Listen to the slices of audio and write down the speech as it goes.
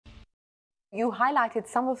You highlighted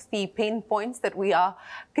some of the pain points that we are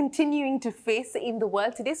continuing to face in the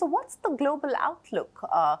world today. So what's the global outlook?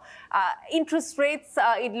 Interest rates,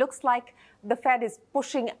 it looks like the Fed is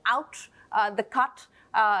pushing out the cut.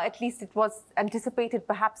 At least it was anticipated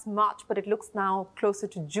perhaps March, but it looks now closer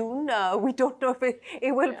to June. We don't know if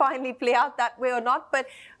it will finally play out that way or not. But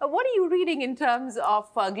what are you reading in terms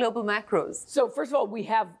of global macros? So first of all, we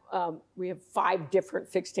have 5 different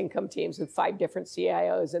fixed income teams with 5 different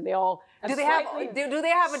CIOs, and they all have do they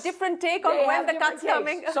have a different take on when the cut's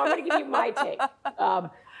coming? So I'm going to give you my take.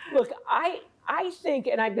 Look, I think,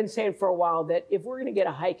 and I've been saying for a while, that if we're going to get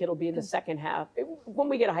a hike, it'll be in the second half. When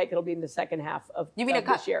we get a hike, it'll be in the second half of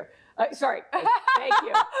this year. Sorry. Thank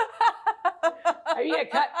you. I mean, a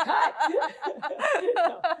cut.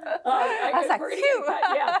 No. I was like, phew.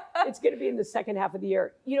 Yeah, it's going to be in the second half of the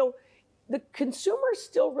year. You know, the consumer is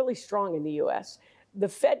still really strong in the U.S. The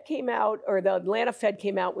Fed came out, or the Atlanta Fed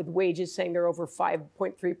came out with wages saying they're over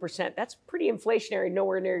 5.3%. That's pretty inflationary,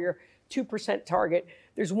 nowhere near your 2% target.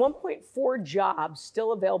 There's 1.4 jobs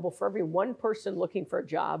still available for every one person looking for a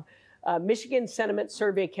job. Michigan Sentiment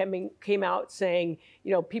Survey came out saying,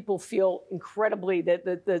 you know, people feel incredibly that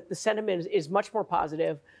the sentiment is much more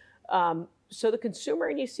positive. So the consumer,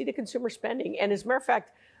 and you see the consumer spending. And as a matter of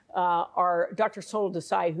fact, our Dr. Sonal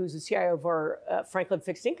Desai, who's the CIO of our Franklin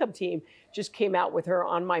Fixed Income team, just came out with her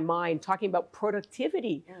On My Mind talking about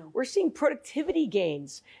productivity. We're seeing productivity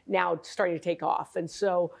gains now starting to take off. And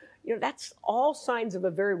so, you know, that's all signs of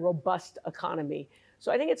a very robust economy.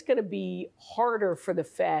 So I think it's going to be harder for the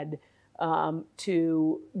Fed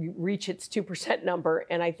to reach its 2% number.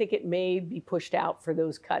 And I think it may be pushed out for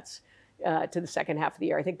those cuts to the second half of the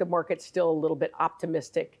year. I think the market's still a little bit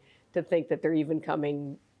optimistic to think that they're even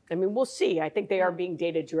coming. I mean, we'll see. I think they are being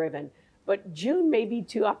data driven. But June may be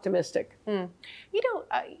too optimistic. You know,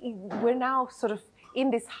 we're now sort of in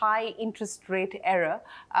this high interest rate era,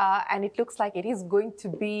 and it looks like it is going to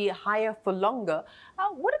be higher for longer.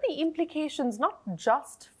 What are the implications, not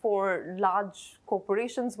just for large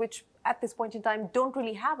corporations, which at this point in time don't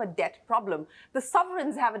really have a debt problem? The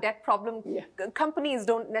sovereigns have a debt problem. Companies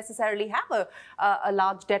don't necessarily have a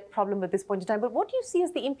large debt problem at this point in time. But what do you see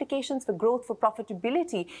as the implications for growth, for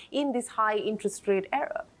profitability in this high interest rate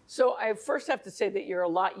era? So I first have to say that you're a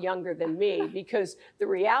lot younger than me, because the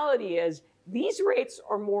reality is these rates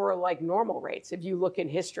are more like normal rates if you look in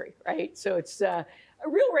history, right? So it's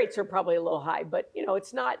real rates are probably a little high, but you know,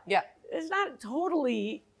 it's not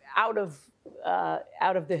totally out of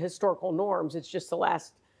the historical norms. It's just the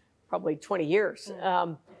last probably 20 years.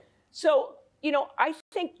 So, you know, I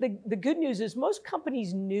think the good news is most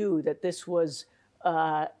companies knew that this was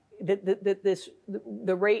the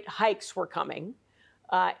rate hikes were coming.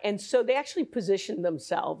 And so they actually positioned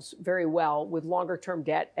themselves very well with longer term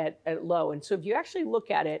debt at low. And so if you actually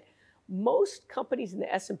look at it, most companies in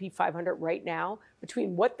the S&P 500 right now,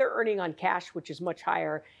 between what they're earning on cash, which is much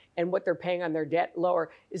higher, and what they're paying on their debt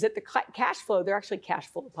lower, is that the cash flow, they're actually cash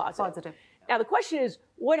flow positive. Now, the question is,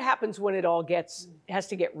 what happens when it all has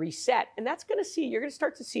to get reset? And that's you're going to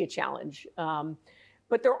start to see a challenge.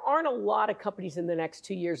 But there aren't a lot of companies in the next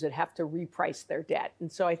 2 years that have to reprice their debt.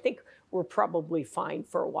 And so I think we're probably fine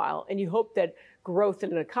for a while. And you hope that growth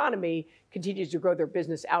in an economy continues to grow their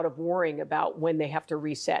business out of worrying about when they have to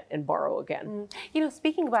reset and borrow again. You know,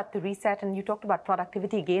 speaking about the reset, and you talked about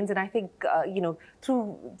productivity gains, and I think, you know,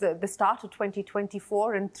 through the start of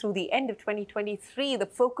 2024 and through the end of 2023, the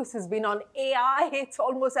focus has been on AI. It's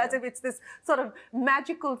almost as if it's this sort of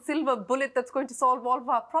magical silver bullet that's going to solve all of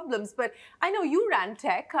our problems. But I know you ran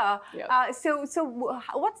tech. So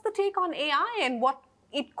what's the take on AI and what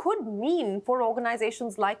it could mean for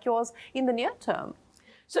organizations like yours in the near term?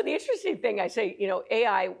 So the interesting thing, I say, you know,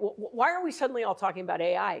 AI, why are we suddenly all talking about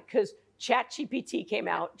AI? Because ChatGPT came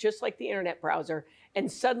out just like the internet browser,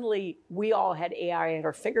 and suddenly we all had AI at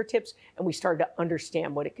our fingertips, and we started to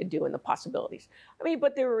understand what it could do and the possibilities. I mean,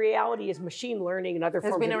 but the reality is machine learning and other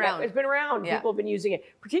forms of AI has been around. People have been using it,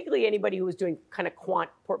 particularly anybody who was doing kind of quant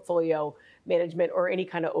portfolio management or any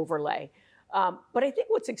kind of overlay. But I think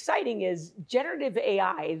what's exciting is generative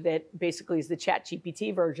AI, that basically is the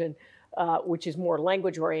ChatGPT version, which is more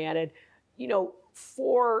language oriented. You know,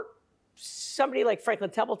 for somebody like Franklin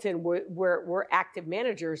Templeton, we're active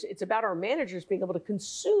managers. It's about our managers being able to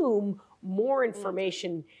consume more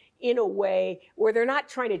information in a way where they're not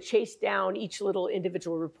trying to chase down each little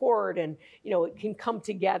individual report, and you know, it can come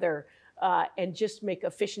together and just make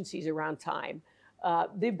efficiencies around time.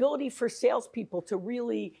 The ability for salespeople to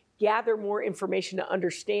really gather more information to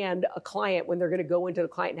understand a client when they're going to go into the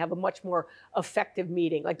client and have a much more effective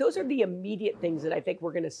meeting. Like, those are the immediate things that I think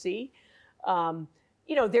we're going to see.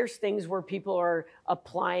 there's things where people are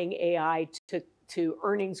applying AI to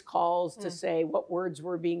earnings calls to say what words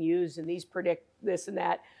were being used and these predict this and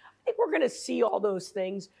that. I think we're going to see all those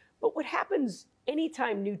things. But what happens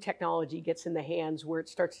anytime new technology gets in the hands where it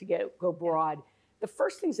starts to go broad, the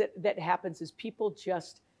first things that happens is people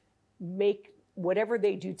just make whatever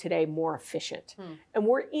they do today more efficient. And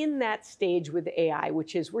we're in that stage with AI,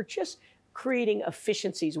 which is we're just creating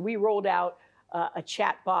efficiencies. We rolled out a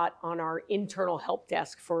chat bot on our internal help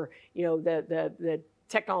desk for the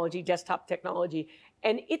technology, desktop technology,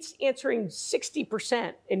 and it's answering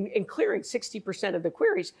 60% and clearing 60% of the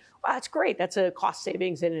queries. Wow, that's great. That's a cost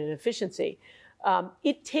savings and an efficiency.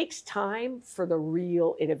 It takes time for the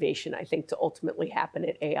real innovation, I think, to ultimately happen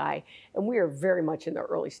at AI, and we are very much in the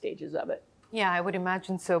early stages of it. Yeah, I would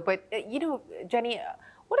imagine so. But, Jenny,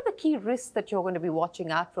 what are the key risks that you're going to be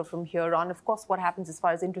watching out for from here on? Of course, what happens as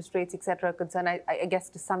far as interest rates, et cetera, are concerned, I guess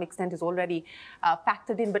to some extent is already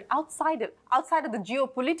factored in. But outside of the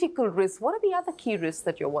geopolitical risks, what are the other key risks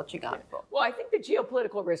that you're watching out for? Well, I think the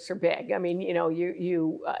geopolitical risks are big. I mean,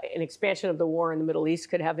 an expansion of the war in the Middle East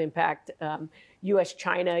could have impact.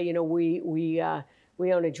 U.S.-China,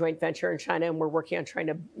 we own a joint venture in China, and we're working on trying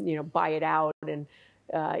to, buy it out. And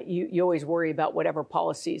you always worry about whatever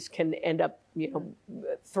policies can end up,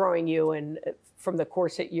 throwing you and from the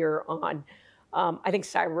course that you're on. I think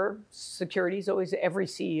cyber security is always, every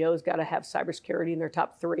CEO's got to have cybersecurity in their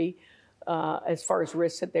top 3 as far as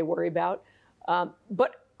risks that they worry about.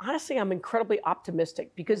 But honestly, I'm incredibly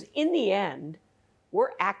optimistic because in the end, we're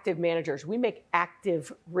active managers. We make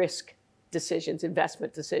active risk decisions,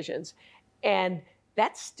 investment decisions, and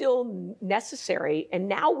that's still necessary. And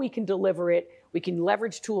now we can deliver it. We can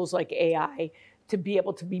leverage tools like AI to be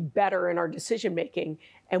able to be better in our decision making,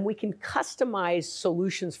 and we can customize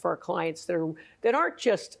solutions for our clients that aren't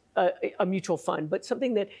just a mutual fund, but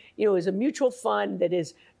something that is a mutual fund that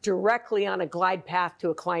is directly on a glide path to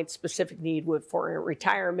a client's specific need for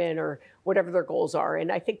retirement or whatever their goals are.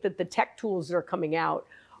 And I think that the tech tools that are coming out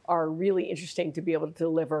are really interesting to be able to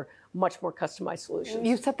deliver much more customized solutions.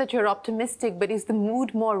 You said that you're optimistic, but is the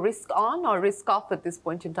mood more risk on or risk off at this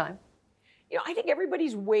point in time? I think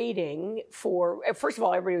everybody's waiting for, first of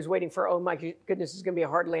all, everybody was waiting for, oh my goodness, it's going to be a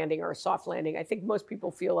hard landing or a soft landing. I think most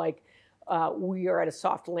people feel like we are at a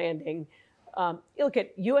soft landing. Look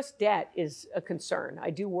at U.S. debt is a concern. I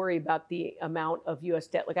do worry about the amount of U.S.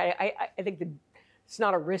 debt. Like I think it's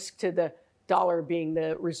not a risk to the dollar being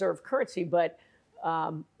the reserve currency, but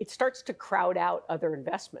it starts to crowd out other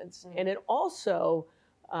investments. And it also,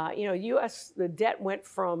 U.S., the debt went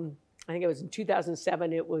from, I think it was in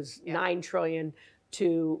 2007, it was $9 trillion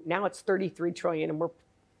to now it's $33 trillion, and we're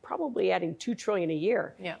probably adding $2 trillion a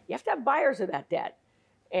year. Yeah. You have to have buyers of that debt.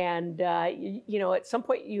 And, at some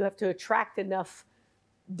point you have to attract enough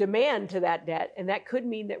demand to that debt, and that could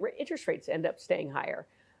mean that interest rates end up staying higher.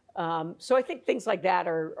 So I think things like that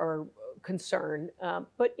are concern.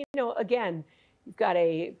 But, again, you've got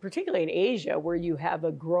particularly in Asia, where you have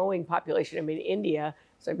a growing population. I mean, India,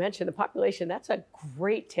 as I mentioned, the population, that's a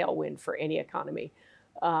great tailwind for any economy.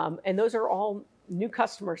 And those are all new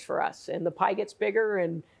customers for us. And the pie gets bigger,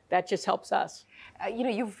 and that just helps us.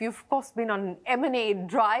 You've of course been on M&A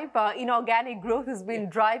drive. Inorganic growth has been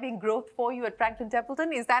driving growth for you at Franklin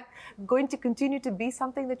Templeton. Is that going to continue to be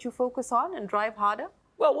something that you focus on and drive harder?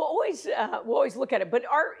 Well, we'll always look at it, but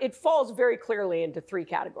it falls very clearly into 3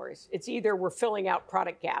 categories. It's either we're filling out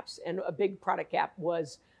product gaps, and a big product gap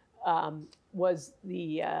was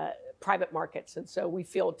the private markets. And so we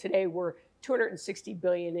feel today we're $260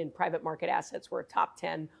 billion in private market assets. We're a top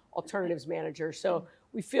 10 alternatives manager. So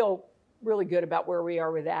we feel really good about where we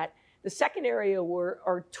are with that. The second area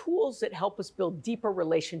are tools that help us build deeper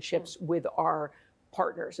relationships with our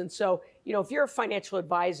partners. And so, if you're a financial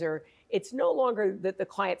advisor, it's no longer that the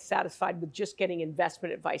client's satisfied with just getting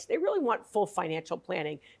investment advice. They really want full financial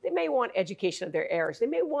planning. They may want education of their heirs. They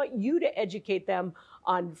may want you to educate them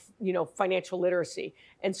on, financial literacy.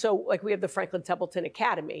 And so, like, we have the Franklin Templeton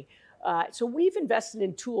Academy. So we've invested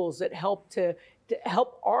in tools that help to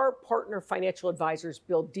help our partner financial advisors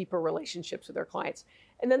build deeper relationships with their clients.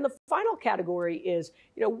 And then the final category is,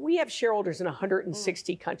 we have shareholders in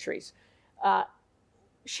 160 countries.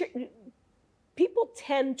 People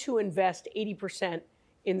tend to invest 80%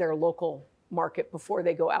 in their local market before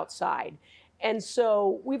they go outside. And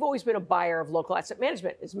so we've always been a buyer of local asset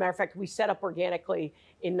management. As a matter of fact, we set up organically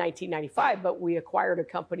in 1995, but we acquired a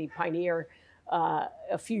company, Pioneer,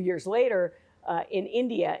 a few years later in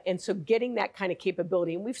India. And so getting that kind of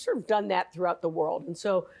capability, and we've sort of done that throughout the world. And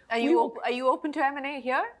so are you open to M&A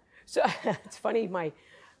here? So it's funny,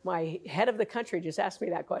 My head of the country just asked me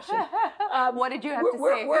that question. What did you have to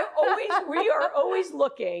say? We are always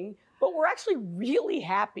looking, but we're actually really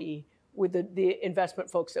happy with the investment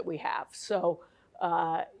folks that we have. So,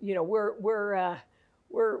 you know, we're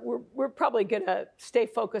probably going to stay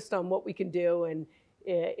focused on what we can do, and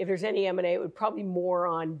if there's any M&A, it would probably be more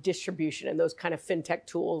on distribution and those kind of fintech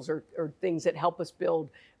tools or things that help us build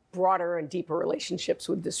broader and deeper relationships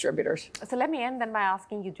with distributors. So let me end then by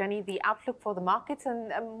asking you, Jenny, the outlook for the markets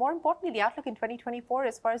and more importantly, the outlook in 2024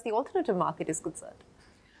 as far as the alternative market is concerned.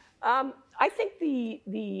 I think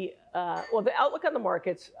the outlook on the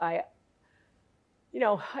markets, I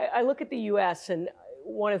look at the U.S. and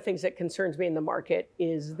one of the things that concerns me in the market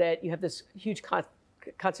is that you have this huge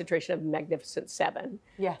concentration of Magnificent Seven.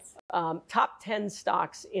 Yes. Top 10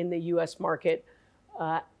 stocks in the U.S. market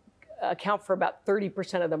account for about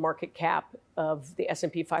 30% of the market cap of the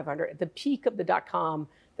S&P 500. At the peak of the dot-com,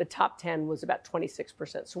 the top 10 was about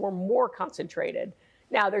 26%. So we're more concentrated.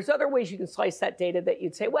 Now, there's other ways you can slice that data that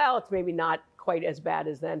you'd say, well, it's maybe not quite as bad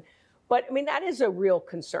as then. But, I mean, that is a real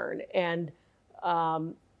concern. And I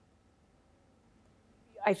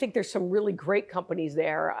think there's some really great companies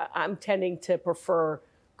there. I'm tending to prefer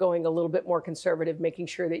going a little bit more conservative, making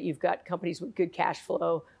sure that you've got companies with good cash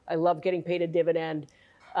flow. I love getting paid a dividend.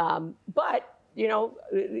 But, you know,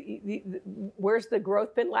 where's the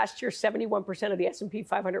growth been? Last year, 71% of the S&P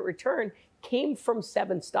 500 return came from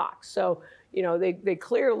 7 stocks. So, you know, they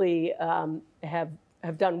clearly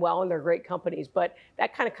have done well and they're great companies. But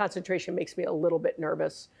that kind of concentration makes me a little bit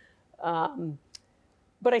nervous.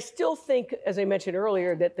 But I still think, as I mentioned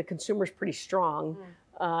earlier, that the consumer's pretty strong.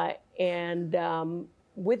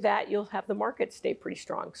 With that, you'll have the markets stay pretty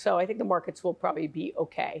strong. So I think the markets will probably be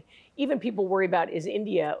okay. Even people worry about, is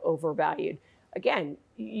India overvalued? Again,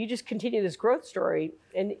 you just continue this growth story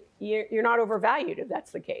and you're not overvalued if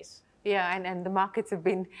that's the case. Yeah, and the markets have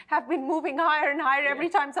been moving higher and higher every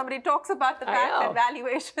time somebody talks about the fact that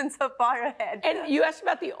valuations are far ahead. And you asked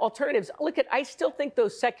about the alternatives. Look, I still think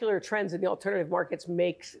those secular trends in the alternative markets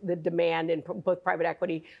makes the demand in both private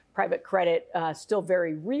equity, private credit still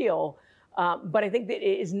very real. But I think that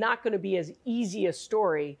it is not going to be as easy a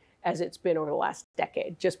story as it's been over the last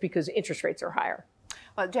decade, just because interest rates are higher.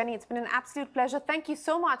 Well, Jenny, it's been an absolute pleasure. Thank you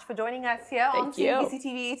so much for joining us here on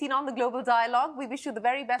CNBC-TV18 on the Global Dialogue. We wish you the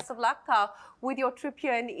very best of luck with your trip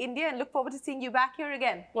here in India and look forward to seeing you back here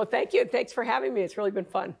again. Well, thank you. Thanks for having me. It's really been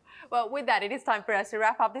fun. Well, with that, it is time for us to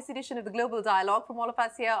wrap up this edition of the Global Dialogue. From all of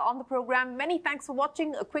us here on the program, many thanks for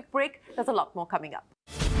watching. A quick break. There's a lot more coming up.